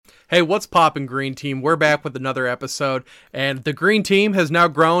Hey, what's poppin', Green Team? We're back with another episode, and the Green Team has now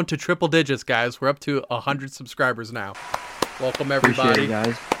grown to triple digits, guys. We're up to 100 subscribers now. Welcome, everybody. Appreciate it,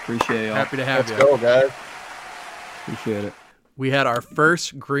 guys. Appreciate y'all. Happy to have you. Let's go, guys. Appreciate it. We had our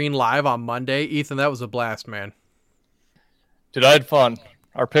first Green Live on Monday. Ethan, that was a blast, man. Dude, I had fun.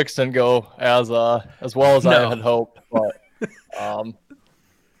 Our picks didn't go as well as I had hoped, but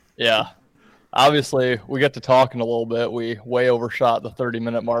yeah. Obviously, we get to talking a little bit. We way overshot the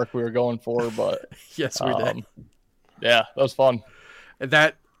 30-minute mark we were going for, but yes, we did. Yeah, that was fun.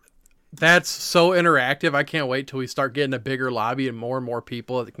 That's so interactive. I can't wait till we start getting a bigger lobby and more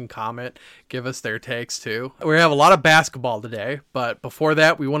people that can comment, give us their takes too. We have a lot of basketball today, but before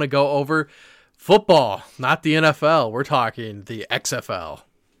that, we want to go over football, not the NFL. We're talking the XFL.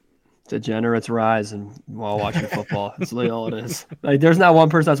 Degenerates rise and while watching football. That's literally all it is. Like, there's not one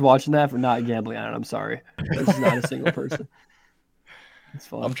person that's watching that for not gambling on it. I'm sorry. There's not a single person. It's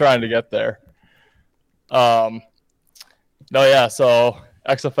fun. I'm trying to get there. So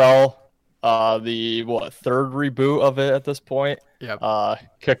XFL, the third reboot of it at this point. Yep.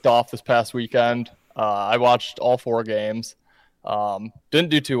 Kicked off this past weekend. I watched all 4 games. Didn't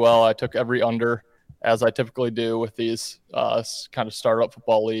do too well. I took every under, as I typically do with these kind of startup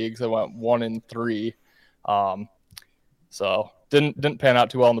football leagues. I went 1-3. So didn't pan out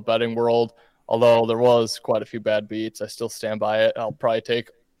too well in the betting world, although there was quite a few bad beats. I still stand by it. I'll probably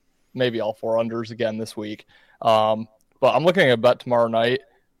take maybe all 4 unders again this week. But I'm looking at a bet tomorrow night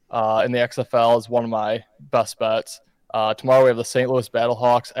in the XFL is one of my best bets. Tomorrow we have the St. Louis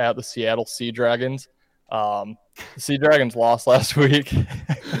Battlehawks at the Seattle Sea Dragons. The Sea Dragons lost last week.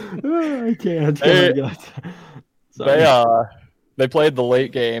 I can't. They played the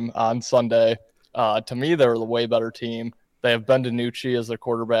late game on Sunday. To me, they're the way better team. They have Ben DiNucci as their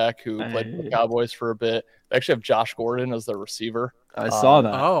quarterback, who played for the Cowboys for a bit. They actually have Josh Gordon as their receiver. I saw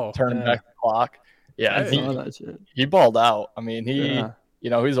that. Turning back the clock. Yeah, I saw that shit. He balled out. I mean,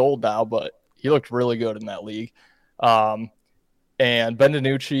 he's old now, but he looked really good in that league. And Ben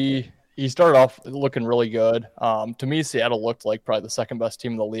DiNucci, he started off looking really good. To me, Seattle looked like probably the second best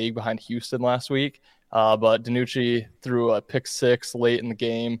team in the league behind Houston last week. But DiNucci threw a pick 6 late in the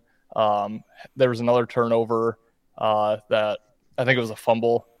game. There was another turnover that I think it was a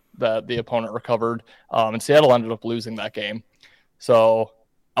fumble that the opponent recovered. And Seattle ended up losing that game. So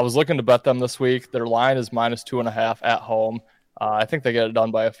I was looking to bet them this week. Their line is -2.5 at home. I think they get it done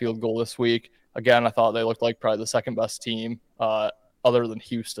by a field goal this week. Again, I thought they looked like probably the second best team other than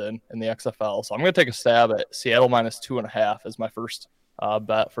Houston in the XFL. So I'm going to take a stab at Seattle -2.5 as my first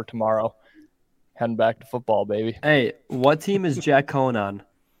bet for tomorrow. Heading back to football, baby. Hey, what team is Jack Cohen on?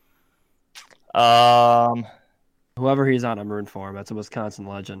 Whoever he's on, I'm rooting for him. That's a Wisconsin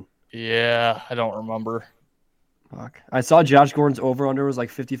legend. Yeah, I don't remember. Fuck. I saw Josh Gordon's over-under was like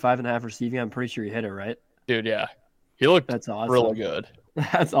 55.5 receiving. I'm pretty sure he hit it, right? Dude, yeah. He looked That's awesome. really good.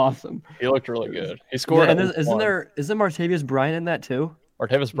 That's awesome. He looked really good. He scored. And isn't Martavius Bryant in that too?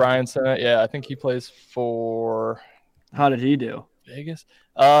 Martavius Bryant's in it. Yeah, I think he plays for. How did he do? Vegas.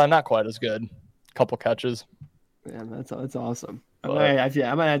 Not quite as good. Couple catches. Man, that's awesome. But,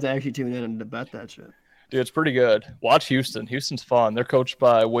 I might have to actually tune in and bet that shit. Dude, it's pretty good. Watch Houston. Houston's fun. They're coached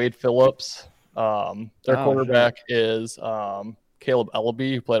by Wade Phillips. Their quarterback is Caleb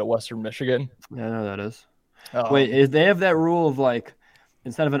Ellaby, who played at Western Michigan. Yeah, I know that is. Wait, they have that rule of like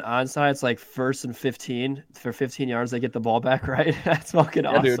instead of an onside, it's like 1st and 15 for 15 yards. They get the ball back, right? That's fucking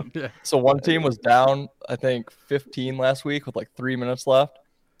awesome. Dude. Yeah. So one team was down, I think, 15 last week with like 3 minutes left.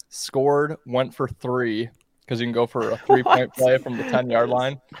 Scored, went for 3 because you can go for a 3-point play from the 10-yard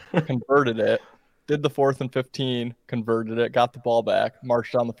line. Converted it. Did the 4th and 15. Converted it. Got the ball back.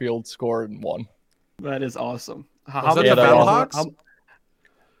 Marched down the field. Scored and won. That is awesome. How about the Battlehawks?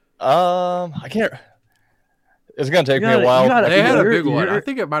 I can't. It's going to take me a while. They had a big one. I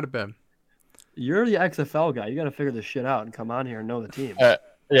think it might have been. You're the XFL guy. You got to figure this shit out and come on here and know the team.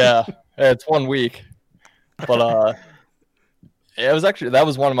 Yeah, it's 1 week. But that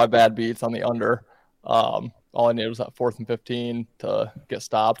was one of my bad beats on the under. All I needed was that 4th and 15 to get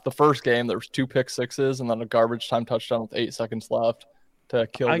stopped. The first game, there was 2 pick sixes and then a garbage time touchdown with 8 seconds left to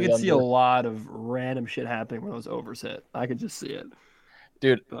kill the under. I could see a lot of random shit happening when those overs hit. I could just see it.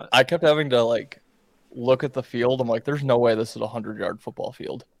 Dude, I kept having to, look at the field. I'm like, there's no way this is a 100-yard football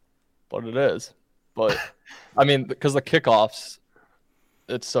field. But it is. But, I mean, because the kickoffs,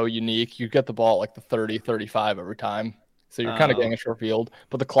 it's so unique. You get the ball at the 30, 35 every time. So you're kind of getting a short field.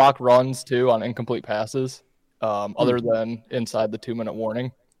 But the clock runs, too, on incomplete passes, other than inside the 2-minute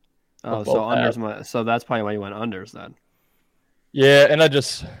warning. Oh, so unders. So that's probably why you went unders then. Yeah, and I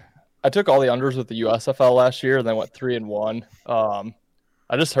took all the unders with the USFL last year, and then went 3-1.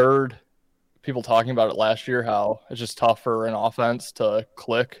 I just heard people talking about it last year, how it's just tough for an offense to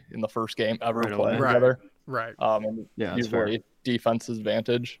click in the first game ever Right playing away. together. Right. And Yeah, that's fair. usually defense's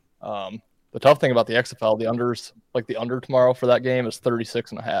advantage. The tough thing about the XFL, the unders, like the under tomorrow for that game is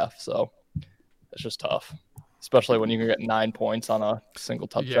 36.5. So it's just tough, especially when you can get 9 points on a single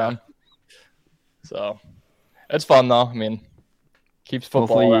touchdown. Yeah. So it's fun though. I mean, keeps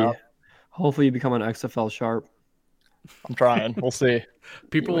football around. Hopefully you become an XFL sharp. I'm trying. We'll see.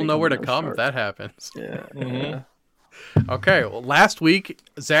 People will know where to come if that happens. Yeah. Mm-hmm. Okay. Well, last week,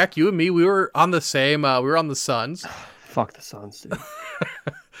 Zach, you and me, we were on the same. We were on the Suns. Fuck the Suns, dude.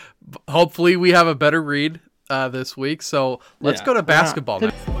 Hopefully, we have a better read this week. So let's go to basketball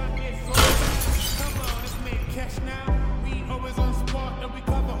now.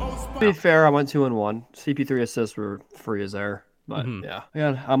 To be fair, I went 2-1. CP3 assists were free as air. But yeah,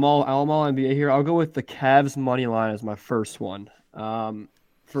 I'm all NBA here. I'll go with the Cavs money line as my first one.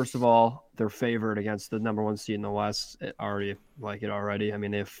 First of all, they're favored against the number 1 seed in the West. Already. I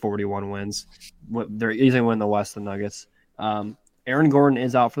mean, they have 41 wins. They're easily winning the West, the Nuggets. Aaron Gordon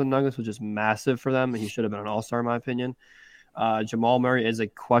is out for the Nuggets, which is massive for them. He should have been an all-star, in my opinion. Jamal Murray is a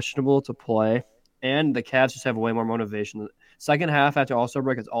questionable to play, and the Cavs just have way more motivation. Second half after all-star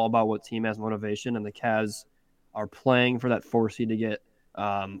break, it's all about what team has motivation, and the Cavs are playing for that 4 seed to get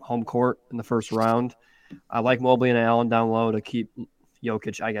home court in the first round. I like Mobley and Allen down low to keep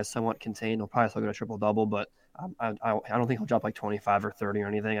Jokic, I guess, somewhat contained. He'll probably still get a triple-double, but I don't think he'll drop like 25 or 30 or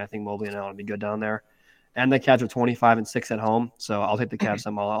anything. I think Mobley and Allen will be good down there. And the Cavs are 25-6 at home, so I'll take the Cavs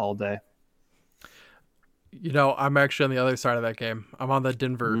all day. You know, I'm actually on the other side of that game. I'm on the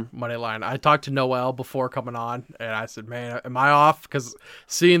Denver money line. I talked to Noel before coming on, and I said, man, am I off? Because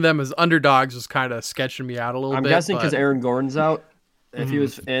seeing them as underdogs was kind of sketching me out a little bit. I'm guessing because Aaron Gordon's out. If he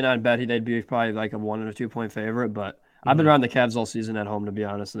was in, I'd bet they'd be probably like a 1 or 2 point favorite. But I've been around the Cavs all season at home, to be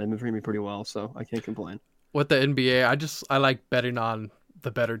honest, and they've been treating me pretty well, so I can't complain. With the NBA, I like betting on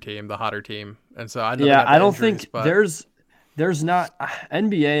the better team, the hotter team. And so I know I don't think there's not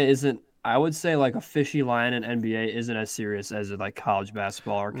NBA isn't. I would say like a fishy line in NBA isn't as serious as like college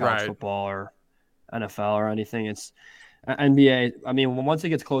basketball or college football or NFL or anything. It's NBA. I mean, once it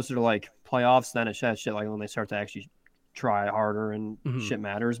gets closer to like playoffs, then it's shit like when they start to actually try harder and shit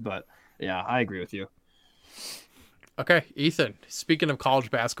matters. But yeah, I agree with you. Okay, Ethan, speaking of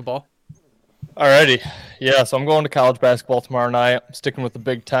college basketball. Alrighty. Yeah, so I'm going to college basketball tomorrow night. I'm sticking with the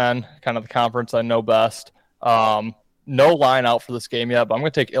Big Ten, kind of the conference I know best. No line out for this game yet, but I'm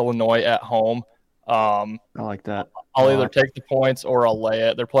going to take Illinois at home. I like that. I'll either take the points or I'll lay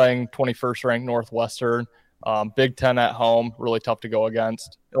it. They're playing 21st ranked Northwestern. Big Ten at home, really tough to go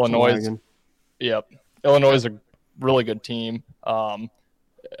against. Illinois is a really good team.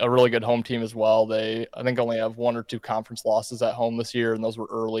 A really good home team as well. They, I think, only have 1 or 2 conference losses at home this year, and those were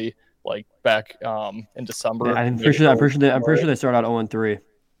early, like back in December. Yeah, I'm pretty sure they started out 0-3.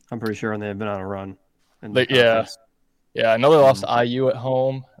 I'm pretty sure, and they've been on a run. I know they lost to IU at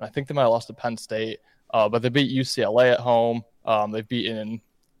home, and I think they might have lost to Penn State. But they beat UCLA at home. They've beaten,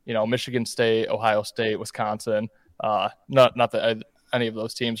 Michigan State, Ohio State, Wisconsin. Not that any of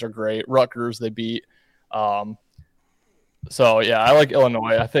those teams are great. Rutgers they beat. So yeah, I like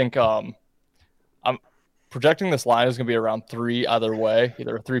Illinois. I think I'm projecting this line is going to be around 3 either way,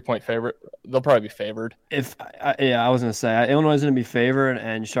 either a 3-point favorite. They'll probably be favored. I was going to say Illinois is going to be favored,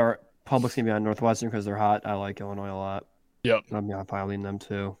 and Public's going to be on Northwestern because they're hot. I like Illinois a lot. Yep. I'm probably leaning them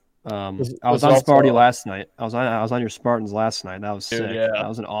too. I was on Sparty last night. I was on your Spartans last night. That was sick. Yeah. That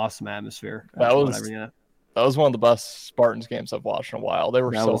was an awesome atmosphere. That was one of the best Spartans games I've watched in a while. They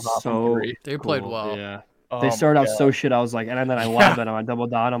were They played well. Yeah. They started out so shit. I was like, and then I loved it. I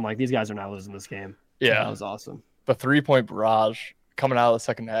doubled down. I'm like, these guys are not losing this game. Yeah. That was awesome. The 3-point barrage coming out of the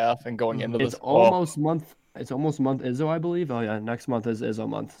second half and going into this. It's almost month Izzo, I believe. Oh yeah, next month is Izzo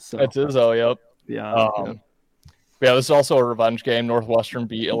month. So it's Izzo, yep. Yeah. Yeah, this is also a revenge game. Northwestern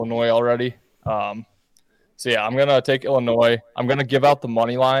beat Illinois already. So yeah, I'm gonna take Illinois. I'm gonna give out the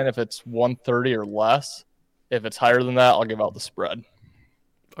money line if it's 130 or less. If it's higher than that, I'll give out the spread.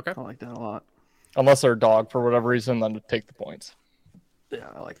 Okay. I like that a lot. Unless they're a dog for whatever reason, then to take the points. Yeah,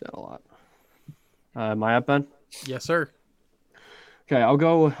 I like that a lot. Am I up, Ben? Yes, sir. Okay, I'll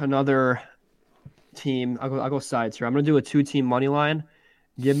go another team. I'll go sides here. I'm going to do a 2-team money line.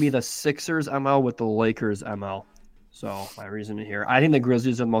 Give me the Sixers ML with the Lakers ML. So my reasoning here. I think the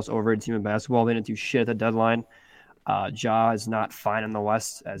Grizzlies are the most overrated team in basketball. They didn't do shit at the deadline. Ja is not fine in the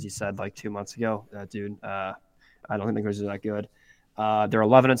West, as he said like 2 months ago. That dude, I don't think the Grizzlies are that good. They're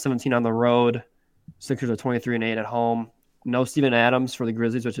 11-17 on the road. Sixers are 23-8 at home. No Steven Adams for the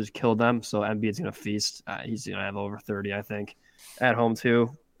Grizzlies, which has killed them. So Embiid's going to feast. He's going to have over 30, I think. at home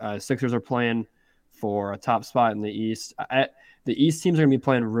too. Sixers are playing for a top spot in the East. The East teams are going to be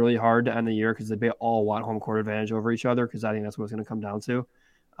playing really hard to end the year because they all want home court advantage over each other because I think that's what it's going to come down to.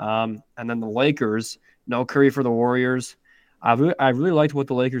 And then the Lakers, no Curry for the Warriors. I really liked what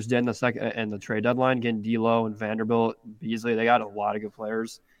the Lakers did in the trade deadline, getting D'Lo and Vanderbilt, Beasley. They got a lot of good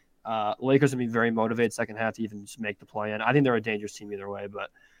players. Lakers will be very motivated second half to even just make the play in. I think they're a dangerous team either way,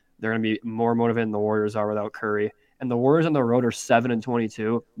 but they're going to be more motivated than the Warriors are without Curry. And the Warriors on the road are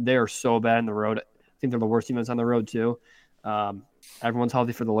 7-22. They are so bad on the road. I think they're the worst team that's on the road too. Everyone's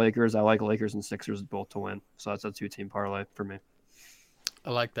healthy for the Lakers. I like Lakers and Sixers both to win. So that's a 2-team parlay for me. I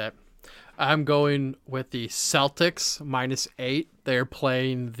like that. I'm going with the Celtics -8. They're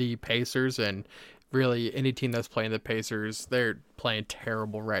playing the Pacers, and really any team that's playing the Pacers, they're playing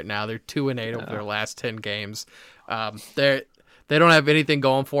terrible right now. They're 2-8 over their last 10 games. They don't have anything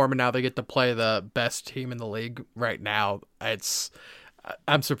going for them, and now they get to play the best team in the league right now.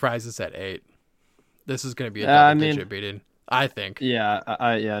 I'm surprised it's at 8. This is going to be a double-digit beating, I think. Yeah,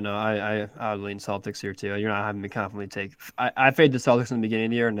 I would lean Celtics here too. You're not having me confidently take. I faded the Celtics in the beginning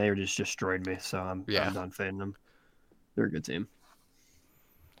of the year, and they just destroyed me. So I'm done fading them. They're a good team.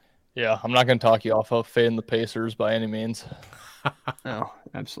 Yeah, I'm not going to talk you off of fading the Pacers by any means. No,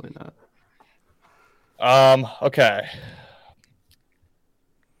 absolutely not. Okay.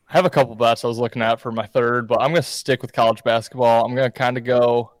 I have a couple bets I was looking at for my third, but I'm going to stick with college basketball. I'm going to kind of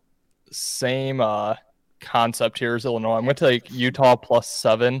go same concept here as Illinois. I'm going to take Utah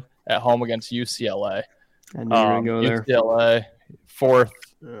 +7 at home against UCLA. I knew you were going to go there. UCLA,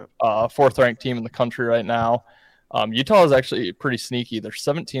 fourth ranked team in the country right now. Utah is actually pretty sneaky. They're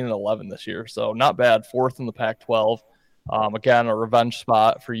 17-11 this year, so not bad. Fourth in the Pac-12. Again, a revenge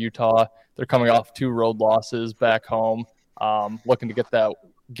spot for Utah. They're coming off 2 road losses back home, looking to get that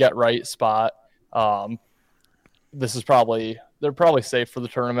get-right spot. They're probably safe for the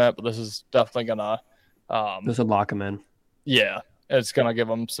tournament, but this is definitely going to this would lock them in. Yeah, it's going to give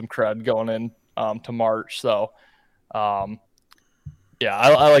them some cred going in to March. So, yeah,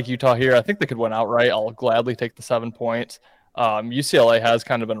 I like Utah here. I think they could win outright. I'll gladly take the 7 points. UCLA has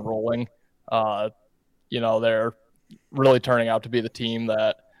kind of been rolling. They're really turning out to be the team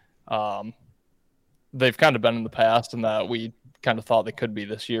that they've kind of been in the past and that we kind of thought they could be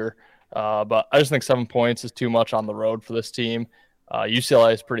this year. But I just think 7 points is too much on the road for this team.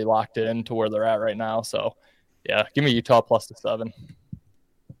 UCLA is pretty locked in to where they're at right now. So, yeah, give me Utah +7.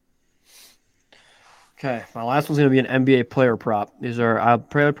 Okay, my last one's going to be an NBA player prop. These are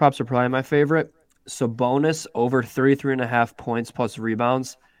player props are probably my favorite. Sabonis over 33.5 points plus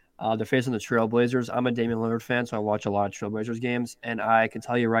rebounds. They're facing the Trailblazers. I'm a Damian Lillard fan, so I watch a lot of Trailblazers games, and I can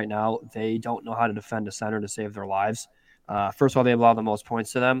tell you right now, they don't know how to defend a center to save their lives. First of all, they allow the most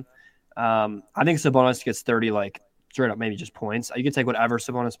points to them. I think Sabonis gets 30, straight up, maybe just points. You can take whatever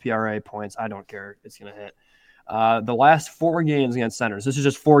Sabonis PRA points. I don't care. It's going to hit. The last 4 games against centers. This is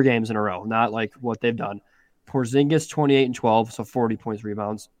just 4 games in a row, not like what they've done. Porzingis 28-12, so 40 points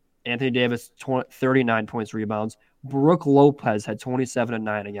rebounds. Anthony Davis 39 points rebounds. Brooke Lopez had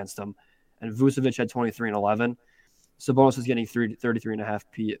 27-9 against him, and Vucevic had 23-11. Sabonis is getting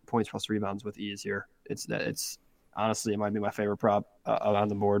 33.5 points plus rebounds with ease here. It's honestly, it might be my favorite prop on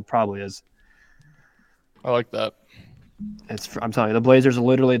the board. Probably is. I like that. I'm telling you, the Blazers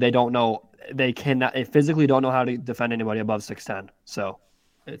literally they physically don't know how to defend anybody above 6'10". So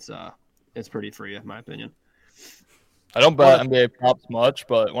it's pretty free in my opinion. I don't bet NBA props much,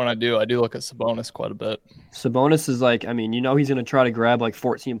 but when I do look at Sabonis quite a bit. Sabonis is he's going to try to grab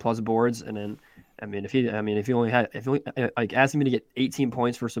 14 plus boards, and then if he asking me to get 18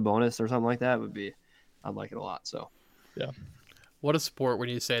 points for Sabonis or something like that I'd like it a lot. So yeah. What a sport when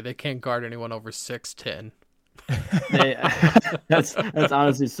you say they can't guard anyone over 6'10". That's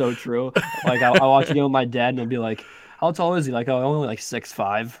honestly so true. I watch a game with my dad, and he'll be like, "How tall is he?" Only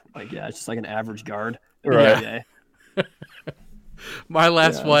 6'5". It's just an average guard. Right. My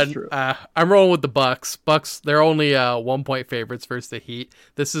last one, I'm rolling with the Bucks. Bucks, they're only 1 point favorites versus the Heat.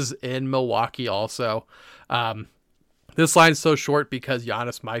 This is in Milwaukee also. This line's so short because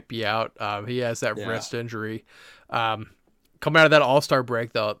Giannis might be out. He has that wrist injury. Coming out of that All-Star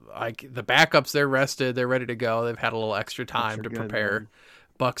break, though, the backups, they're rested. They're ready to go. They've had a little extra time to prepare. Man.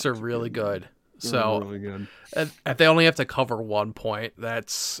 Bucks are really good. So really good. If they only have to cover 1 point,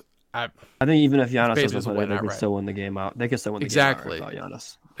 that's... I think even if Giannis doesn't play, they can still win the game out. They can still win the game out without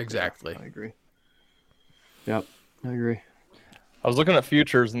Giannis. Exactly. Yeah, I agree. Yep, I agree. I was looking at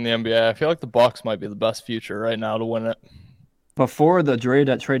futures in the NBA. I feel like the Bucks might be the best future right now to win it. Before the trade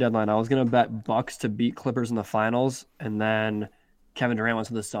deadline, I was going to bet Bucks to beat Clippers in the finals, and then Kevin Durant went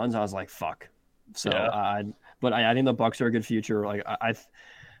to the Suns. I was like, fuck. So but I think the Bucks are a good future. Like I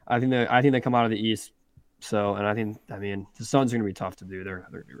think they come out of the East. So, and I mean, the Suns are going to be tough to do. They're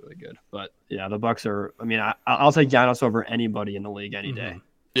going to be really good. But yeah, the Bucks are. I mean, I'll take Giannis over anybody in the league any day.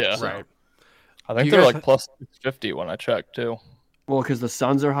 Yeah, So, right. I think they're like plus 50 when I checked too. Well, because the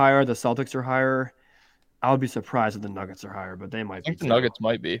Suns are higher, the Celtics are higher. I would be surprised if the Nuggets are higher, but they might be. I think the Nuggets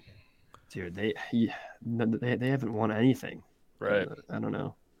might be. Dude, they haven't won anything. Right. I don't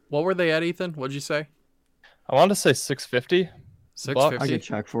know. What were they at, Ethan? What'd you say? I wanted to say 650. 650. I could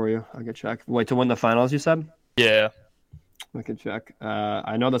check for you. Wait, to win the finals, you said? Yeah. I could check.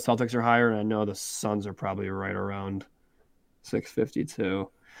 I know the Celtics are higher, and I know the Suns are probably right around 652.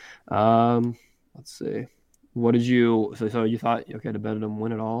 Let's see. What did you? So you thought okay to bet them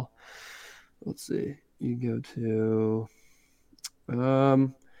win it all? Let's see. You go to.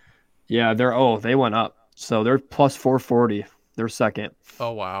 Yeah, they went up. So they're plus 440. They're second.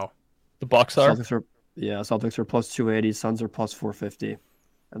 Oh wow. The Bucks are. Celtics are plus 280. Suns are plus 450,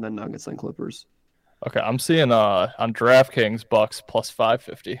 and then Nuggets and Clippers. Okay, I'm seeing on DraftKings Bucks plus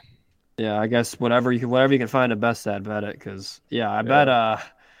 550. Yeah, I guess whatever you can find a best at, bet it. Because I bet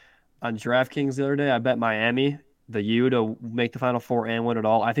on DraftKings the other day, I bet Miami the U to make the Final Four and win it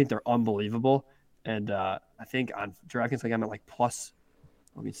all. I think they're unbelievable, and I think on DraftKings I'm at like plus.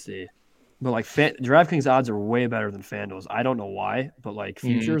 Let me see. But like DraftKings odds are way better than FanDuel's. I don't know why, but like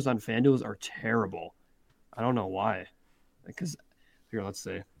futures on FanDuel's are terrible. I don't know why. Because here, let's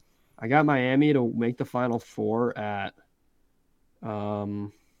see. I got Miami to make the Final Four at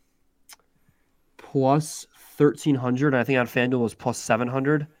plus 1,300. I think on FanDuel was plus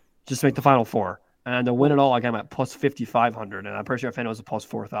 700. Just to make the Final Four. And to win it all, like I'm at plus 5,500. And I'm pretty sure FanDuel was a plus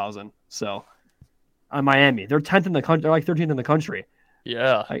 4,000. So on Miami, they're 10th in the country. They're like 13th in the country.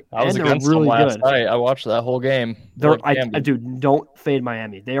 Yeah, I was against them last night. I watched that whole game. Dude, don't fade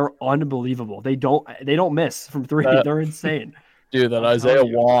Miami. They are unbelievable. They don't miss from three. They're insane. Dude, that Isaiah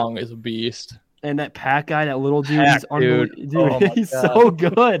Wong is a beast. And that Pat guy, that little dude, he's unbelievable. Dude, he's so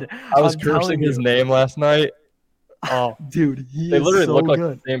good. I was cursing his name last night. Oh, dude, they literally look like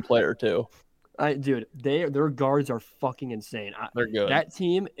the same player too. Dude, their guards are fucking insane. They're good.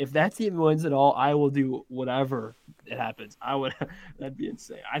 If that team wins it all, I will do whatever it happens. That'd be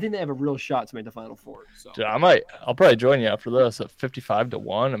insane. I think they have a real shot to make the Final Four. So. Dude, I'll probably join you after this at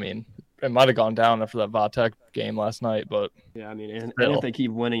 55-1. I mean, it might have gone down after that Vatek game last night, but yeah, I mean, and if they keep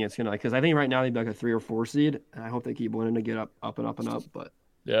winning, it's gonna because I think right now they'd be like a 3 or 4 seed, and I hope they keep winning to get up and up and up. But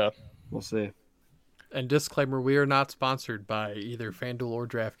yeah, we'll see. And disclaimer: we are not sponsored by either FanDuel or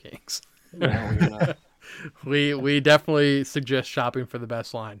DraftKings. No, we definitely suggest shopping for the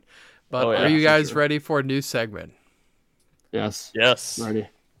best line. But are you guys ready for a new segment? Yes. Ready.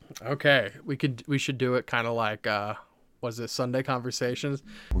 Okay, we should do it kind of like was it Sunday Conversations?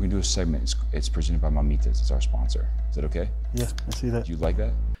 We're gonna do a segment. It's presented by Mamitas. It's our sponsor. Is that okay? Yeah, I see that. Do you like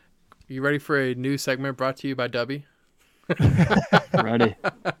that? You ready for a new segment brought to you by Dubby? Ready.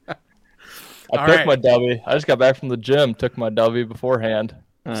 I took my W. I just got back from the gym. Took my W beforehand.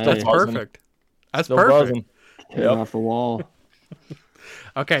 That's perfect. That's perfect. Get off the wall.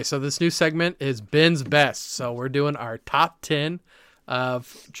 Okay, so this new segment is Ben's Best. So we're doing our top 10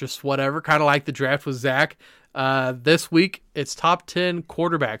 of just whatever, kind of like the draft with Zach. This week, it's top 10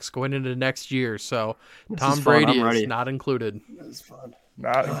 quarterbacks going into next year. So Tom Brady is not included. That's fun.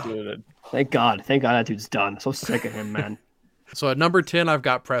 Not included. Thank God that dude's done. So sick of him, man. So at number 10, I've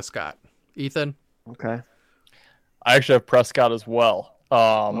got Prescott. Ethan? Okay. I actually have Prescott as well.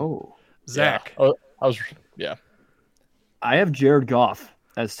 Zach? Yeah. I have Jared Goff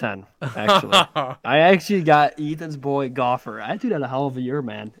as 10, actually. I actually got Ethan's boy Goffer. That dude had a hell of a year,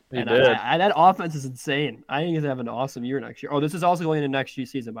 man. He did. That offense is insane. I think he's going to have an awesome year next year. Oh, this is also going into next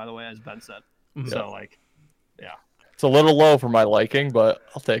season, by the way, as Ben said. Mm-hmm. So, yeah. It's a little low for my liking, but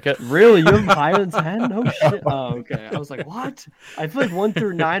I'll take it. Really? You have him higher than 10? No shit. Oh, okay. I was like, what? I feel like 1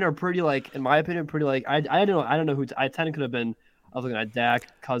 through 9 are pretty, in my opinion, pretty, I don't know who. 10 could have been, I was looking at Dak,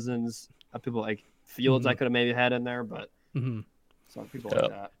 Cousins, people like Fields I could have maybe had in there, but some people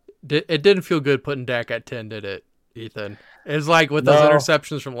like that. It didn't feel good putting Dak at 10, did it, Ethan? It's like with those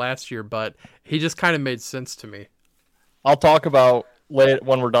interceptions from last year, but he just kind of made sense to me. I'll talk about when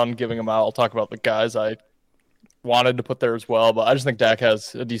we're done giving them out. I'll talk about the guys I wanted to put there as well, but I just think Dak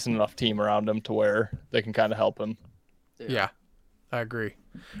has a decent enough team around him to where they can kind of help him. Yeah, I agree.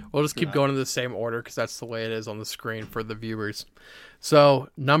 We'll just keep going in the same order because that's the way it is on the screen for the viewers. So,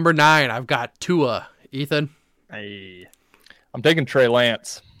 number 9, I've got Tua. Ethan? Hey. I'm taking Trey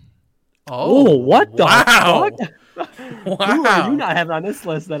Lance. Oh, what the fuck? Wow. Who are you not having on this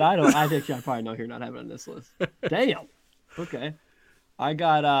list that I don't? I think I probably know who you're not having on this list. Damn. Okay. I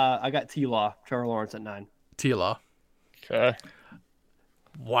got T-Law, Trevor Lawrence at 9. Tila. Okay.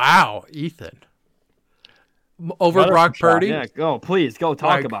 Wow, Ethan. Over Brock Purdy? Yeah, go. Please, go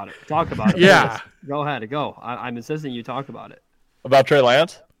talk about it. Talk about it. Yeah. Please. Go ahead. Go. I'm insisting you talk about it. About Trey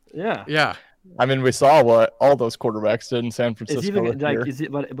Lance? Yeah. Yeah. I mean, we saw what all those quarterbacks did in San Francisco. Is he even, this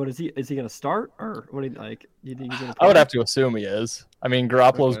year. is he going to start or what? Do you think he's going to? I would have to assume he is. I mean,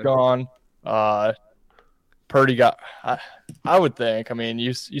 Garoppolo's gone. Purdy got. I would think. I mean,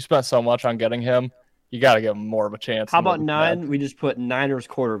 you spent so much on getting him. You got to give him more of a chance. How about 9? We just put Niners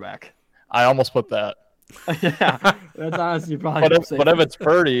quarterback. I almost put that. Yeah, that's honestly probably. But if it's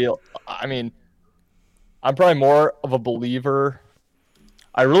Purdy, I mean, I'm probably more of a believer.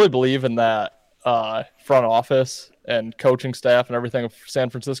 I really believe in that front office and coaching staff and everything of San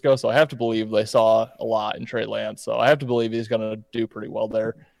Francisco. So I have to believe they saw a lot in Trey Lance. So I have to believe he's going to do pretty well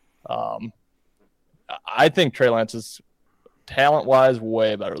there. I think Trey Lance is talent-wise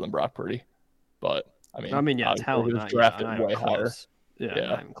way better than Brock Purdy. But I mean, yeah, talent. He was drafted way higher. Yeah,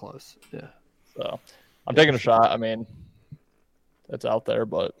 not even close. Yeah. So I'm taking a shot. I mean, it's out there,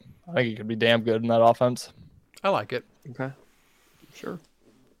 but I think he could be damn good in that offense. I like it. Okay. Sure.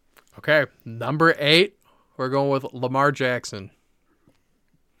 Okay, number 8, we're going with Lamar Jackson.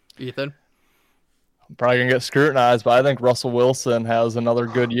 Ethan? I'm probably going to get scrutinized, but I think Russell Wilson has another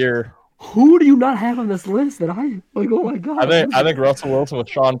good year. Who do you not have on this list that I like? Oh my god! I think Russell Wilson with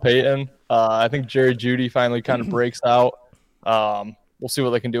Sean Payton. I think Jerry Jeudy finally kind of breaks out. We'll see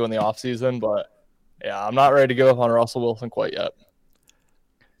what they can do in the offseason, but yeah, I'm not ready to give up on Russell Wilson quite yet.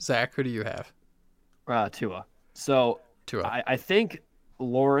 Zach, who do you have? Tua. So Tua. I think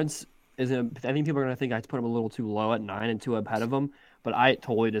Lawrence is. I think people are going to think I put him a little too low at 9 and Tua ahead of him, but I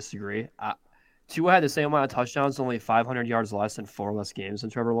totally disagree. Tua had the same amount of touchdowns, only 500 yards less in 4 less games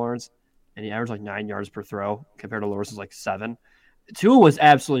than Trevor Lawrence, and he averaged like 9 yards per throw compared to Lawrence's like 7. Tua was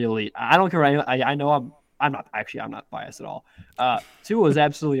absolutely elite. I don't care. I know I'm not biased at all. Tua was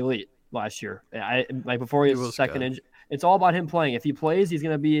absolutely elite last year. Before he was second injury. It's all about him playing. If he plays, he's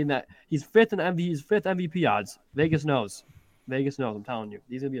going to be in that. He's fifth MVP odds. Vegas knows. I'm telling you,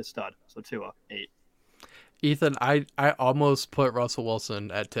 he's going to be a stud. So Tua 8. Ethan, I almost put Russell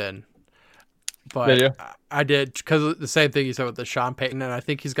Wilson at 10. But did you? I did because of the same thing you said with the Sean Payton, and I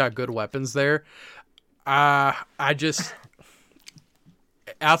think he's got good weapons there. I just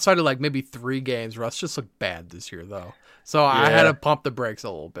outside of like maybe 3 games, Russ just looked bad this year though. So I had to pump the brakes a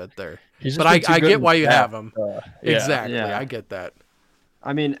little bit there. But I get why you have him. Exactly, yeah. I get that.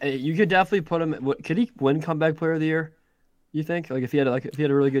 I mean, you could definitely put him. Could he win comeback player of the year? You think if he had a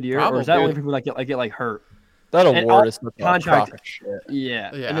really good year, probably. Or is that only people that get hurt? That award is contract.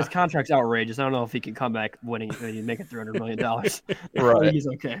 Yeah, and his contract's outrageous. I don't know if he can come back winning and make it $300 million. Right, he's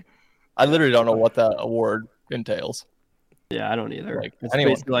okay. I literally don't know what that award entails. Yeah, I don't either. It's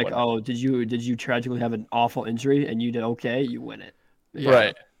basically like, oh, did you tragically have an awful injury and you did okay? You win it. Yeah.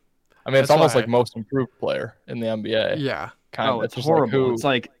 Right. I mean, it's almost like most improved player in the NBA. Yeah. It's horrible. It's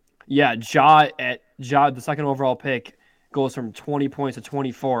like, Ja, the second overall pick, goes from 20 points to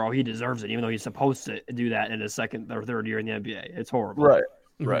 24. Oh, he deserves it, even though he's supposed to do that in his second or third year in the NBA. It's horrible. Right.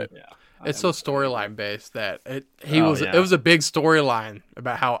 Right. Yeah. It's so storyline based that it was a big storyline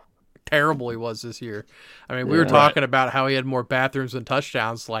about how terrible he was this year. I mean, we were talking about how he had more bathrooms than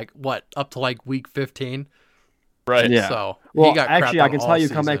touchdowns, up to like week 15. Right. Yeah. So he got actually, I can tell you,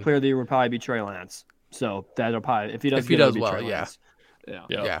 comeback player of the year would probably be Trey Lance. So that'll probably if he does well, yeah.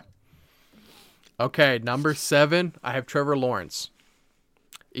 Yeah. Okay, number 7, I have Trevor Lawrence.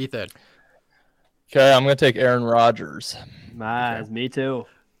 Ethan. Okay, I'm gonna take Aaron Rodgers. Me too.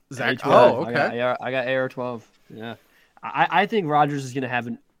 Zach. Oh, okay. I got AR-12. Yeah. I think Rodgers is gonna have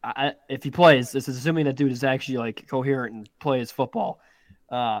if he plays, this is assuming that dude is actually like coherent and plays football.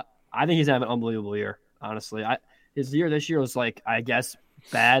 I think he's gonna have an unbelievable year. Honestly, his year this year was like, I guess,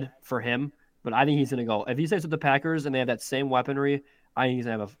 bad for him, but I think he's gonna go. If he stays with the Packers and they have that same weaponry, I think he's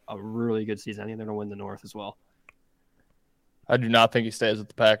gonna have a really good season. I think they're gonna win the North as well. I do not think he stays with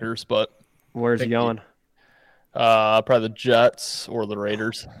the Packers, but where's he going? Probably the Jets or the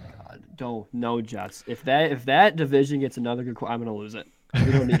Raiders. No Jets. If that division gets another good, I'm gonna lose it.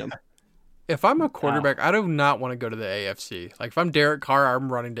 We don't need them. If I'm a quarterback, I do not want to go to the AFC. Like if I'm Derek Carr,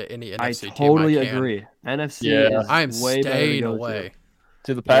 I'm running to any NFC team. I totally agree. NFC is I am way staying away.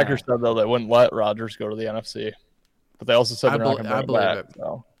 See, the Packers said though they wouldn't let Rodgers go to the NFC, but they also said they're not going to bring him back.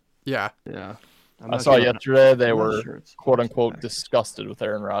 So. Yeah. I saw yesterday they were quote unquote disgusted with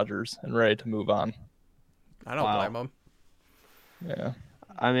Aaron Rodgers and ready to move on. I don't blame him. Yeah.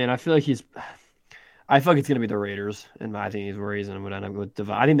 I mean, I feel like it's going to be the Raiders, and I think he's where he's going to end up with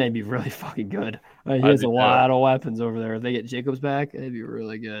Devon. I think they'd be really fucking good. He has a lot of weapons over there. If they get Jacobs back, it'd be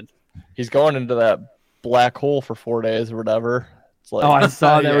really good. He's going into that black hole for 4 days or whatever. It's like, Oh, I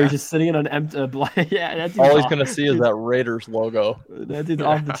saw that Yeah. where he's just sitting in an empty. Yeah, that dude's all he's off. gonna see is that Raiders logo. That dude's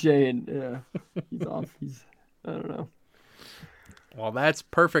off the chain. Yeah, he's off. I don't know. Well, that's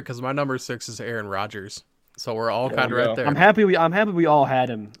perfect because my number 6 is Aaron Rodgers. So we're all There kind of we right go. there. I'm happy we all had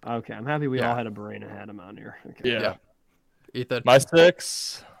him. Okay, I'm happy we Yeah. all had a brain and had him on here. Okay. Yeah. Ethan. My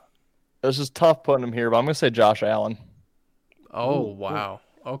 6. It's just tough putting him here, but I'm gonna say Josh Allen. Oh, Ooh, wow.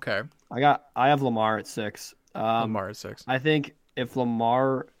 Okay. I have Lamar at 6. Lamar at 6. I think if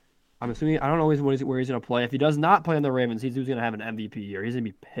Lamar, I'm assuming I don't know where he's going to play. If he does not play in the Ravens, he's going to have an MVP year. He's going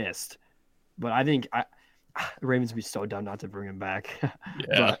to be pissed. But I think the Ravens would be so dumb not to bring him back.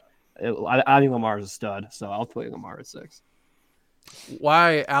 Yeah. But I think Lamar's a stud, so I'll play Lamar at 6.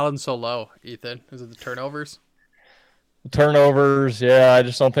 Why Allen so low, Ethan? Is it the turnovers? Turnovers, yeah. I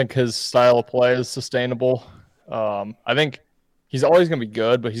just don't think his style of play is sustainable. I think he's always going to be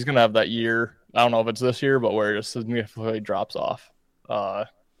good, but he's going to have that year. I don't know if it's this year, but where it just significantly drops off.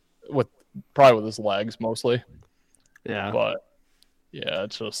 Probably with his legs mostly. Yeah. But yeah,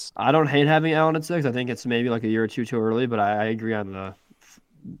 it's just I don't hate having Allen at 6. I think it's maybe like a year or two too early, but I agree on the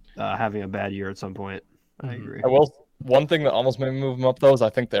having a bad year at some point. I agree. One thing that almost made me move him up though is I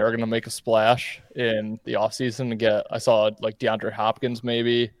think they're going to make a splash in the offseason to get. I saw like DeAndre Hopkins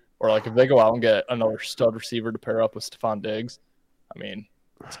maybe, or like if they go out and get another stud receiver to pair up with Stephon Diggs. I mean,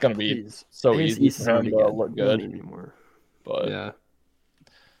 it's going to be so easy for him to look good. Anymore. But Yeah.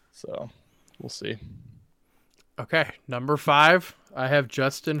 So we'll see. Okay. Number 5, I have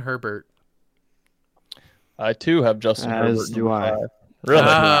Justin Herbert. I too have Justin Herbert. As do I. 5. Really?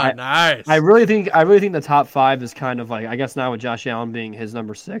 Nice. I really think the top 5 is kind of like, I guess now with Josh Allen being his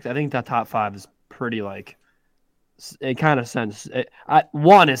number 6, I think that top 5 is pretty like it kind of sense.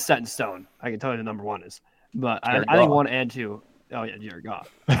 One is set in stone. I can tell you the number 1 is, but I think 1 and 2. Oh yeah, Jared Goff.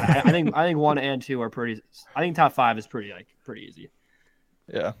 I think 1 and 2 are pretty. I think top 5 is pretty easy.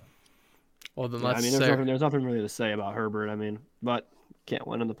 Yeah. Well, then I let's mean, say there's nothing really to say about Herbert. I mean, but can't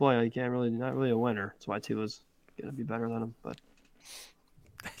win in the play. You can't really, not really a winner. That's why 2 is gonna be better than him. But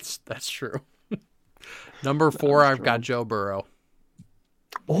that's true. Number 4, I've got Joe Burrow.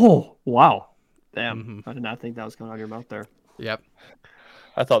 oh wow, damn! Mhm. I did not think that was coming out of your mouth there. Yep.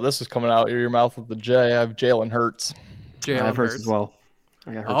 I thought this was coming out of your mouth with the J. I have Jalen Hurts. I have Jalen Hurts Hurts as well.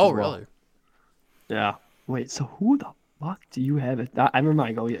 I got Hurts Oh, as well. really? Yeah. Wait. So who the fuck do you have it? I remember.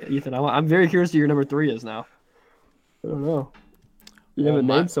 I go, Ethan. I'm very curious who your number 3 is now. I don't know. You Well, haven't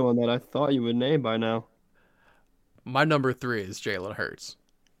my- named someone that I thought you would name by now. My number 3 is Jalen Hurts.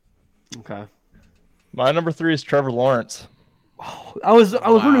 Okay. My number 3 is Trevor Lawrence. I was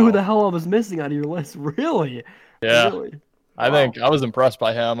wondering who Wow. the hell I was missing out of your list. Really? Yeah. Really? I Wow. think I was impressed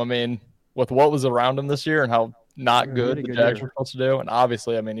by him. I mean, with what was around him this year and how not Yeah, good he had a the good Jags year. were supposed to do. And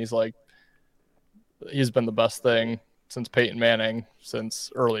obviously, I mean, he's been the best thing since Peyton Manning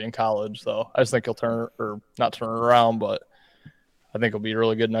since early in college. So I just think he'll not turn it around, but I think he'll be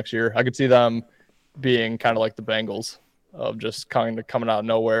really good next year. I could see them being kind of like the Bengals of just coming out of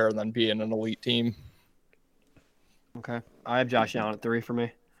nowhere and then being an elite team. Okay. I have Josh Allen at 3 for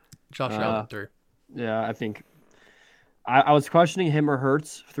me. Josh Allen 3. Yeah, I think I was questioning him or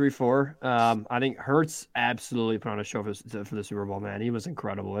Hurts 3-4. I think Hurts absolutely put on a show for the Super Bowl. Man, he was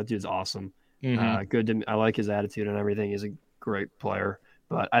incredible. That dude's awesome. Mhm. I like his attitude and everything. He's a great player.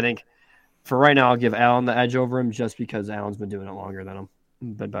 But I think for right now, I'll give Allen the edge over him just because Allen's been doing it longer than him.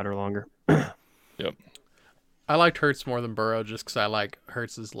 Been better longer. Yep. I liked Hurts more than Burrow just because I like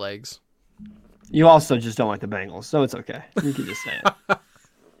Hurts' legs. You also just don't like the Bengals, so it's okay. You can just say it.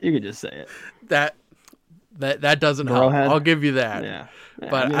 You can just say it. That doesn't help. Burrowhead? I'll give you that. Yeah.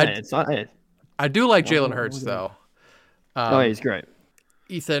 But hey, it's not. Hey. I do like Oh, Jalen oh, Hurts oh, though. Oh, he's great.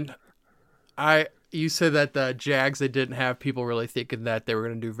 Ethan, you said that the Jags, they didn't have people really thinking that they were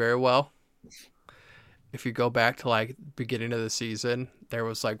going to do very well. If you go back to like beginning of the season, there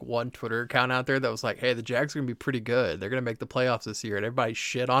was like one Twitter account out there that was like, "Hey, the Jags are going to be pretty good. They're going to make the playoffs this year," and everybody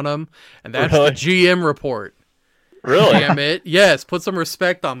shit on them. And that's Really? the GM report. Really? Damn it! Yes, put some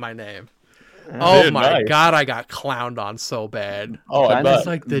respect on my name. Oh Dude, my nice. God, I got clowned on so bad. Oh, I Ben bet. is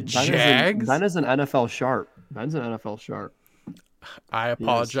Like the Ben Jags. Ben is an NFL sharp. Ben's an NFL sharp. I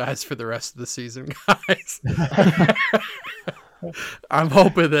apologize for the rest of the season, guys. I'm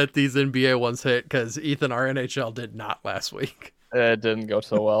hoping that these NBA ones hit because Ethan, our NHL did not last week. It didn't go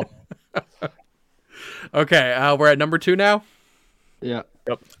so well. Okay, we're at number 2 now. Yeah.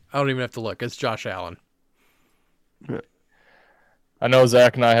 I don't even have to look. It's Josh Allen. I know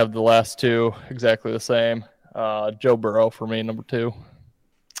Zach and I have the last 2 exactly the same. Joe Burrow for me, number 2.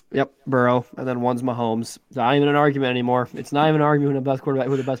 Yep, Burrow, and then one's Mahomes. It's not even an argument anymore. It's not even an argument who the best quarterback,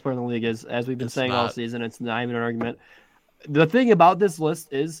 who the best player in the league is. As we've been It's saying all not. season, it's not even an argument. The thing about this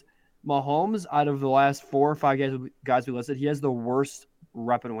list is Mahomes, out of the last 4 or 5 guys we listed, he has the worst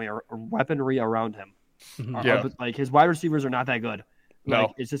weaponry around him. Yeah. Like his wide receivers are not that good. No.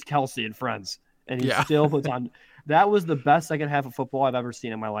 Like, it's just Kelsey and friends, and he Yeah. still puts on. That was the best second half of football I've ever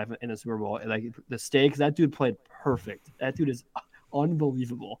seen in my life in a Super Bowl. Like the stakes, that dude played perfect. That dude is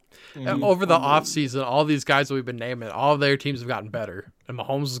unbelievable. Over the offseason, all these guys that we've been naming, all of their teams have gotten better, and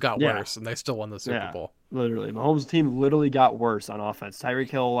Mahomes has got Yeah. worse, and they still won the Super Bowl. Literally, Mahomes' team literally got worse on offense. Tyreek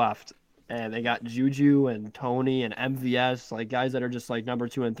Hill left, and they got Juju and Tony and MVS, like guys that are just like number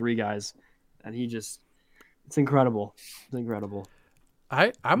 2 and 3 guys, and it's incredible. It's incredible.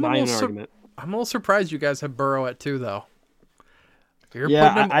 I'm a Not even an little argument. I'm a little surprised you guys have Burrow at 2 though. You're Yeah,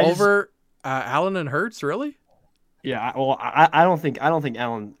 putting him I just- over Allen and Hurts, really? Yeah, well, I don't think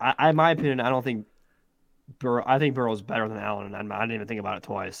Allen. In my opinion, I don't think Burrow. I think Burrow's better than Allen, and I didn't even think about it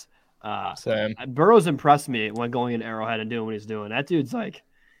twice. Same. Burrow's impressed me when going in Arrowhead and doing what he's doing. That dude's like,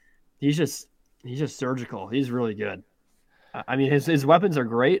 he's just surgical. He's really good. I mean, his weapons are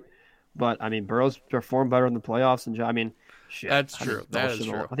great, but I mean, Burrow's performed better in the playoffs. And I mean, shit, That's I think true. Bill That is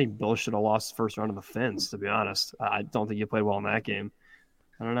should've- true. I think Bill should have lost first round of the Finns. To be honest, I don't think he played well in that game.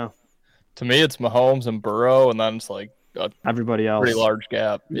 I don't know. To me, it's Mahomes and Burrow, and then it's like a Everybody else, pretty large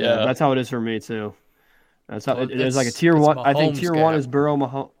gap. Yeah. that's how it is for me too. That's how Well, it is. Like a it's tier one. I think Mahomes tier one gap. is Burrow,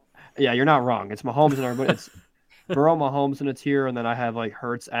 Mahomes. Yeah, you're not wrong. It's Mahomes and everybody. It's Burrow, Mahomes in a tier, and then I have like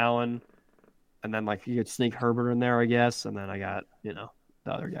Hurts, Allen, and then like you could sneak Herbert in there, I guess, and then I got the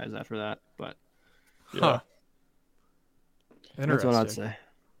other guys after that. But Huh. that's Interesting. what I'd say.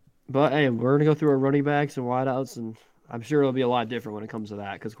 But hey, we're gonna go through our running backs and wideouts, and I'm sure it'll be a lot different when it comes to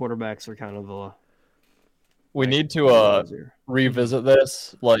that because quarterbacks are kind of We need to revisit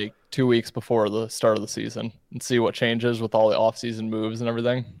this like 2 weeks before the start of the season and see what changes with all the off-season moves and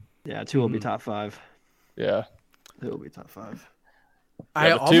everything. yeah, 2 will be top 5. Yeah. 2 will be top 5. I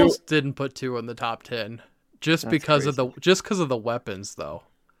Yeah, but 2 almost didn't put 2 in the top 10 just That's because of crazy. the weapons though.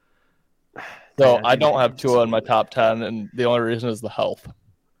 So Yeah, I don't think have it's Tua in my top 10, and the only reason is the health.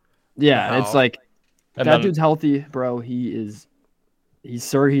 Yeah, it's Wow. like And that then, dude's healthy, bro. You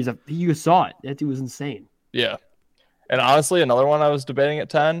saw it. That dude was insane. yeah. And honestly, another one I was debating at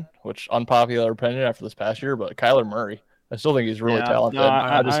 10, which unpopular opinion after this past year, but Kyler Murray. I still think he's really Yeah, talented. no,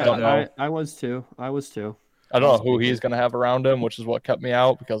 I just don't know. I was too. I don't know who he's going to have around him, which is what kept me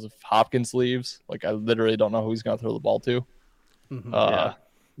out because if Hopkins leaves, like I literally don't know who he's going to throw the ball to. Mhm. Yeah.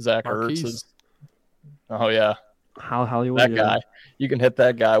 Zach Ertz Marquise. is. Oh yeah, Hollywood. that guy. You can hit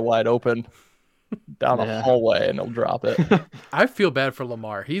that guy wide open down a Yeah. hallway and he'll drop it. I feel bad for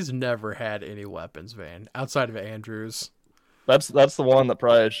Lamar. He's never had any weapons, man, outside of Andrews. That's the one that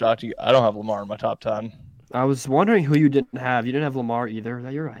probably shocked you. I don't have Lamar in my top 10. I was wondering who you didn't have. You didn't have Lamar either.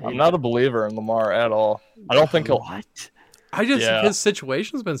 You're right. I'm not a believer in Lamar at all. I don't think he'll. What? Yeah. His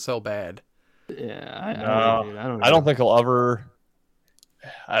situation's been so bad. Yeah, I don't think he'll ever.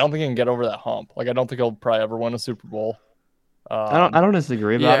 I don't think he can get over that hump. Like I don't think he'll probably ever win a Super Bowl. I don't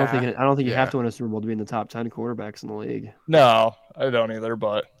disagree, but Yeah, I don't think you yeah. have to win a Super Bowl to be in the top 10 quarterbacks in the league. No, I don't either.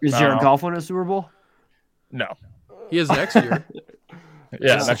 But Is I Jared don't know. Goff winning a Super Bowl? No. He is next year.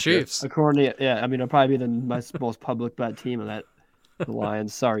 Yeah, It's the next year. Chiefs. According to, I mean, it'll probably be the most public bet team of that. The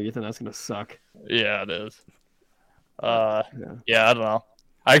Lions. Sorry, Ethan, that's gonna suck. Yeah, it is. Yeah. Yeah, I don't know.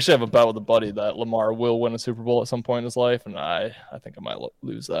 I actually have a bet with a buddy that Lamar will win a Super Bowl at some point in his life, and I think I might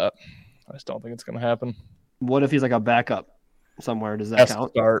lose that. I just don't think it's going to happen. What if he's like a backup somewhere? Does that Has to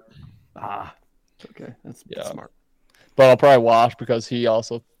count? start, Okay, that's Yeah. smart. but I'll probably watch because he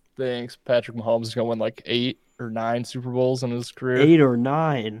also thinks Patrick Mahomes is going to win like 8 or 9 Super Bowls in his career. 8 or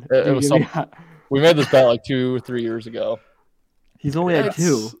 9. It was Dude, We made this bet like 2 or 3 years ago. he's only at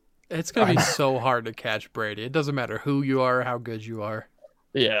 2. It's gonna be so hard to catch Brady. It doesn't matter who you are, or how good you are.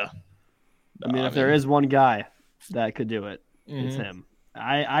 Yeah. I mean, if there is one guy that could do it, it's Mhm. him.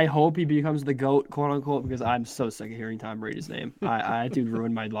 I hope he becomes the GOAT, quote unquote, because I'm so sick of hearing Tom Brady's name. I dude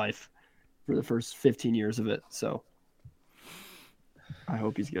ruined my life for the first 15 years of it. So I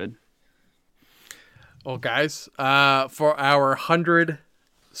hope he's good. Well, guys, for our 100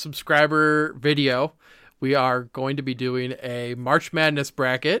 subscriber video, we are going to be doing a March Madness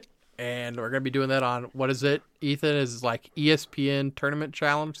bracket, and we're going to be doing that on, what is it, Ethan? Is it like ESPN Tournament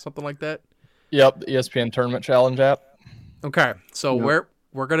Challenge, something like that? Yep, the ESPN Tournament Challenge app. Okay, so Yep.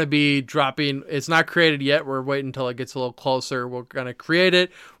 we're going to be dropping, it's not created yet, we're waiting until it gets a little closer. We're going to create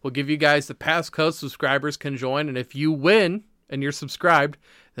it, we'll give you guys the passcode, subscribers can join, and if you win and you're subscribed,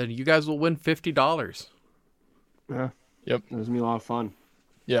 then you guys will win $50. Yeah. Yep. It was gonna be a lot of fun.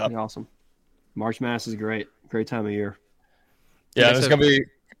 Yeah. Pretty awesome. March Madness is great. Great time of year. Yeah, and it's going to be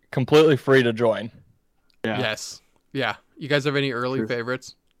completely free to join. Yeah. Yes. Yeah. You guys have any early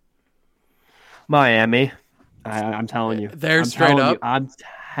favorites? Miami. I'm telling you. They're straight up. I'm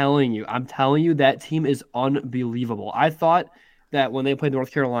telling you that team is unbelievable. I thought that when they played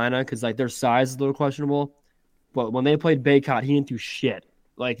North Carolina, because like their size is a little questionable, but when they played Baycott, he didn't do shit.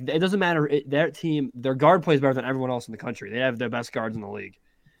 Like it doesn't matter. Their team, their guard plays better than everyone else in the country. They have the best guards in the league.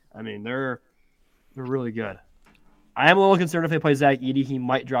 I mean, they're really good. I am a little concerned if they play Zach Edey, he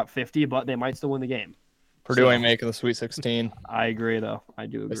might drop 50, but they might still win the game. Purdue ain't making the Sweet 16. I agree, though. I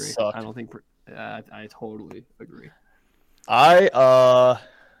do agree. Suck. I don't think. I totally agree.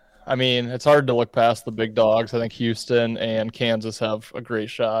 I mean, it's hard to look past the big dogs. I think Houston and Kansas have a great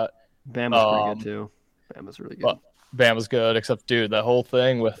shot. Bama's pretty good too. Bama's really good. Bama's good, except dude, that whole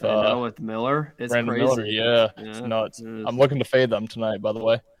thing with with Miller, it's Brandon crazy. Miller, it's nuts. I'm looking to fade them tonight, by the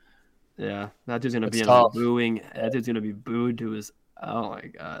way. Yeah, that dude's gonna be booing. That dude's gonna be booed to his. Oh my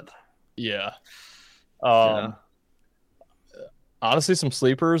god. Yeah. Honestly, some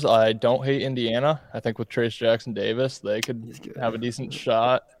sleepers. I don't hate Indiana. I think with Trace Jackson Davis, they could have a decent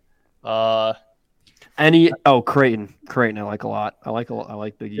shot. Creighton. Creighton, I like a lot. I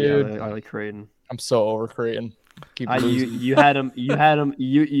like Big E. Dude, I like Creighton. I'm so over Creighton. You had him. You had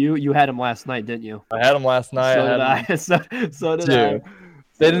him last night, didn't you? I had him last night. So did I. So did I.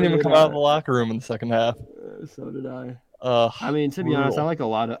 They didn't even come out of the locker room in the second half. So did I. I mean, to be honest, I like a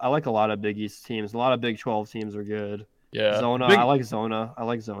lot of Big East teams. A lot of Big 12 teams are good. Yeah. Zona. I like Zona. I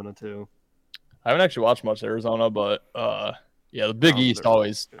like Zona too. I haven't actually watched much Arizona, but the Big East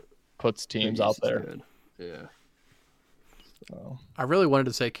always puts teams out there. Good. Yeah. So. I really wanted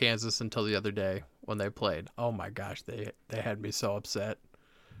to say Kansas until the other day when they played. Oh my gosh, they had me so upset.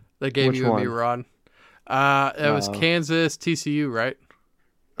 They gave you and me run. It was Kansas TCU, right?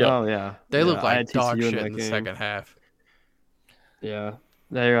 Yep. Oh yeah. They looked like dog shit in the second half. Yeah.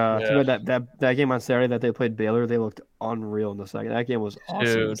 They that game on Saturday that they played Baylor, they looked unreal in the second. That game was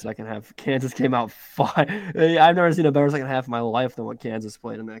awesome in the second half. Kansas came out fine. I've never seen a better second half of my life than what Kansas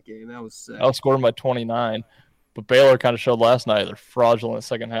played in that game. That was sick. I was scoring by 29, but Baylor kind of showed last night they're fraudulent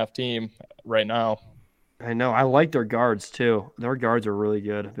second half team right now. I know. I like their guards too. Their guards are really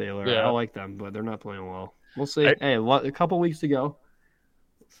good. Baylor. Yeah. I like them, but they're not playing well. We'll see. A couple weeks to go.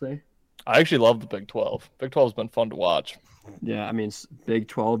 We'll see. I actually love the Big 12. Big 12 has been fun to watch. Yeah, I mean, Big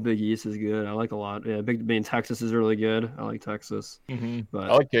 12, Big East is good. I like a lot. Yeah, Texas is really good. I like Texas. Mm-hmm.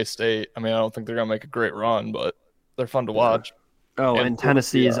 But I like K-State. I mean, I don't think they're going to make a great run, but they're fun to watch. Oh, and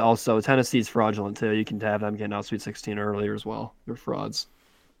Tennessee's fraudulent too. You can have them getting out Sweet 16 earlier as well. They're frauds.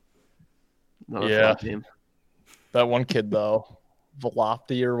 Another fraud team. That one kid, though,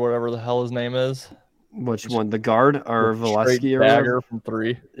 Velopti or whatever the hell his name is. Which one? The guard or Valesky or whatever? From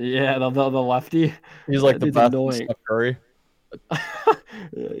three. Yeah, the lefty. He's like the best Steph Curry.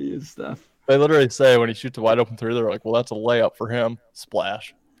 Yeah, he is Steph. They literally say when he shoots a wide open three, they're like, well, that's a layup for him.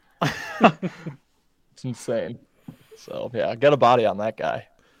 Splash. It's insane. So, yeah, get a body on that guy.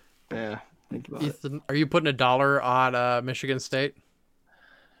 Yeah, think about Ethan, are you putting $1 on Michigan State?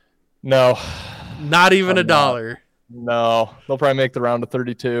 No. Not even $1. No. They'll probably make the round of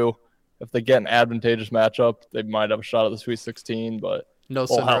 32. If they get an advantageous matchup, they might have a shot at the Sweet 16, but no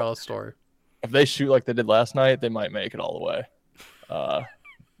Cinderella story. If they shoot like they did last night, they might make it all the way.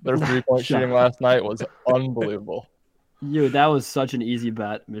 Their three-point shooting last night was unbelievable. That was such an easy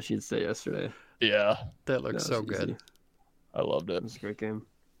bet, Michigan State yesterday. Yeah. That looks so good. I loved it. It was a great game.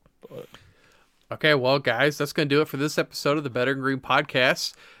 Okay, well, guys, that's going to do it for this episode of the Better Green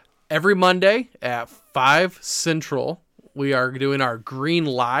Podcast. Every Monday at 5 Central, we are doing our Green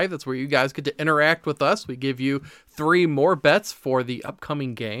Live. That's where you guys get to interact with us. We give you 3 more bets for the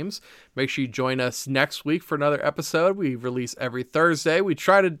upcoming games. Make sure you join us next week for another episode. We release every Thursday. We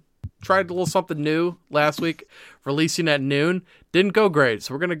tried a little something new last week, releasing at noon. Didn't go great,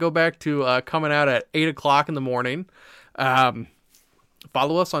 so we're going to go back to coming out at 8 o'clock in the morning.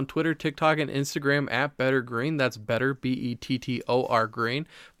 Follow us on Twitter, TikTok, and Instagram at Better Green. That's Better, Bettor Green.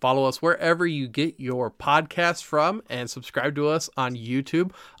 Follow us wherever you get your podcasts from, and subscribe to us on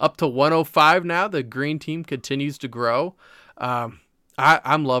YouTube. Up to 105 now. The Green team continues to grow. I'm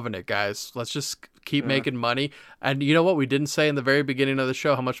loving it, guys. Let's just keep making money. And you know what? We didn't say in the very beginning of the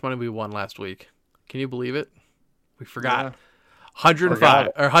show how much money we won last week. Can you believe it? We forgot. Yeah.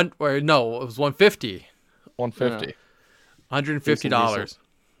 105 or no, it was 150. 150. Yeah. $150.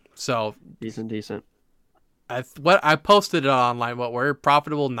 So decent. I posted it online. We're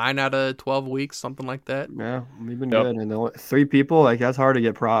profitable 9 out of 12 weeks, something like that. Yeah, we've been good. And 3 people, like that's hard to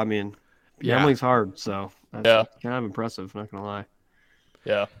get I mean, gambling's hard. So that's kind of impressive. Not gonna lie.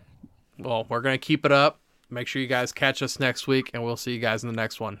 Yeah. Well, we're going to keep it up. Make sure you guys catch us next week, and we'll see you guys in the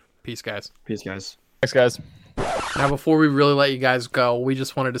next one. Peace, guys. Peace, guys. Thanks, guys. Now, before we really let you guys go, we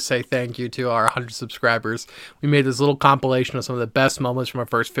just wanted to say thank you to our 100 subscribers. We made this little compilation of some of the best moments from our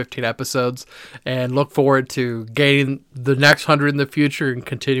first 15 episodes, and look forward to gaining the next 100 in the future and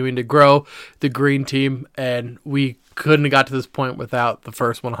continuing to grow the green team. And we couldn't have got to this point without the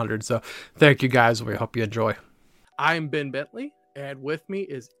first 100. So thank you guys. We hope you enjoy. I'm Ben Bentley, and with me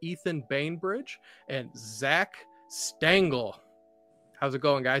is Ethan Bainbridge and Zach Stengel. How's it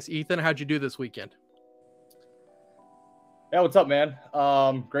going, guys? Ethan, how'd you do this weekend? Yeah, what's up, man?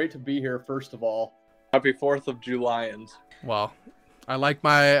 Great to be here, first of all. Happy 4th of July. Well, I like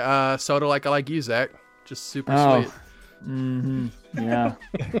my soda like I like you, Zach. Just super sweet. Mm-hmm. Yeah.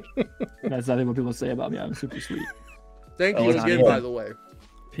 That's I think what people say about me. I'm super sweet. Thank you again, by the way.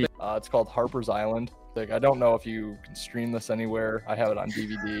 It's called Harper's Island. Like, I don't know if you can stream this anywhere. I have it on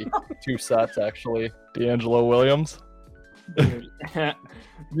DVD. 2 sets, actually. D'Angelo Williams. You're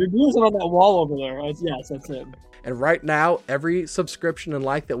using on that wall over there. Yes, that's it. And right now, every subscription and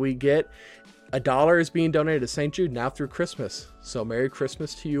like that we get, $1 is being donated to St. Jude now through Christmas. So Merry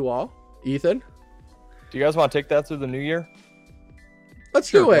Christmas to you all. Ethan? Do you guys want to take that through the new year? Let's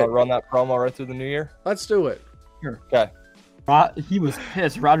do it. I'll run that promo right through the new year? Let's do it. Sure. Okay. He was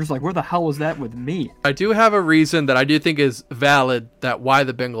pissed. Roger's like, where the hell was that with me? I do have a reason that I do think is valid that why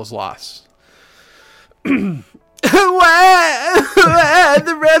the Bengals lost. Why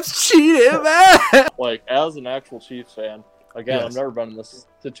the refs cheated, man? Like, as an actual Chiefs fan, again, Yes. I've never been in this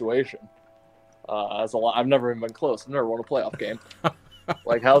situation. I've never even been close. I've never won a playoff game.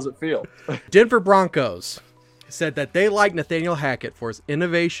 Like, how's it feel? Denver Broncos said that they like Nathaniel Hackett for his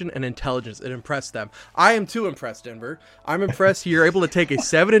innovation and intelligence. It impressed them. I am too impressed, Denver. I'm impressed you're able to take a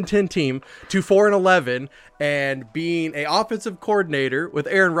 7-10 team to 4-11 and being an offensive coordinator with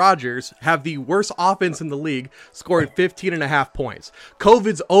Aaron Rodgers, have the worst offense in the league, scoring 15.5 points.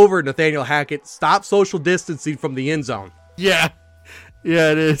 COVID's over, Nathaniel Hackett. Stop social distancing from the end zone. Yeah.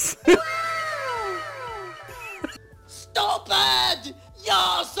 Yeah, it is. Stupid!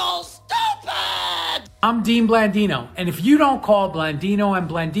 You're so stupid! I'm Dean Blandino, and if you don't call Blandino and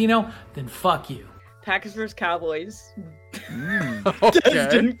Blandino, then fuck you. Packers vs. Cowboys. Okay.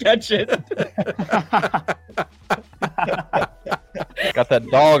 Didn't catch it. Got that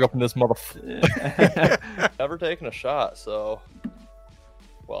dog up in this motherfucker. Never taken a shot, so...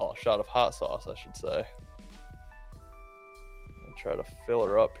 Well, a shot of hot sauce, I should say. I'll try to fill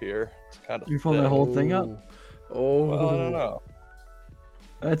her up here. It's kind of You fill that whole thing up? Oh. Well, I don't know.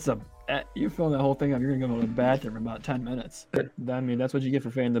 You fill that whole thing up, you're gonna go to the bathroom in about 10 minutes. I mean, that's what you get for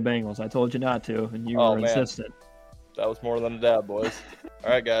fanning the Bengals. I told you not to, and you were insistent. That was more than a dab, boys.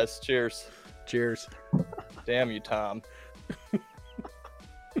 All right, guys. Cheers. Cheers. Damn you, Tom.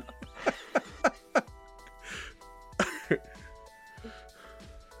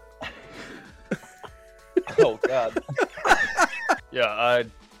 Oh, God. Yeah, I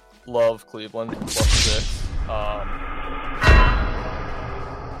love Cleveland. +6.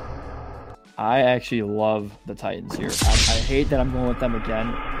 I actually love the Titans here. I hate that I'm going with them again.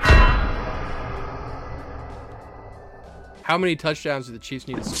 How many touchdowns do the Chiefs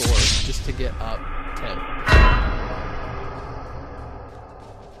need to score just to get up 10?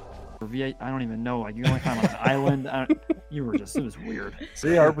 I don't even know. Like, you only found on an island. It was weird.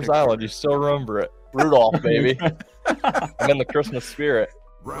 See, Harper's Island. You still remember it. Rudolph, baby. I'm in the Christmas spirit.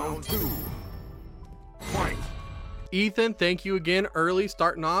 Round 2. Fight. Ethan, thank you again early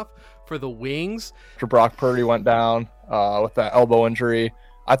starting off for the Wings. After Brock Purdy went down with that elbow injury,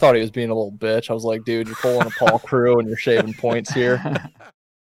 I thought he was being a little bitch. I was like, dude, you're pulling a Paul Crew and you're shaving points here.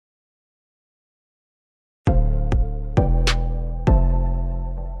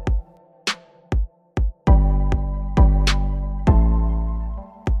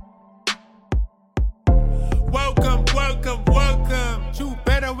 Welcome. You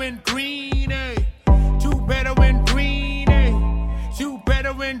better win green, eh? You better win green, eh? You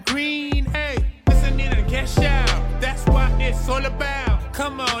better win green, eh? Listen in and cash out. That's what it's all about.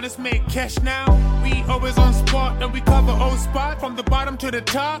 Come on, let's make cash now. We always on spot and we cover all spot from the bottom to the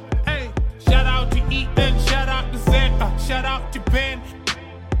top. Hey, shout out to Ethan, shout out to Zed, shout out to Ben.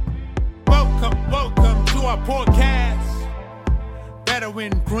 Welcome to our podcast. Better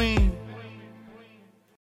win green.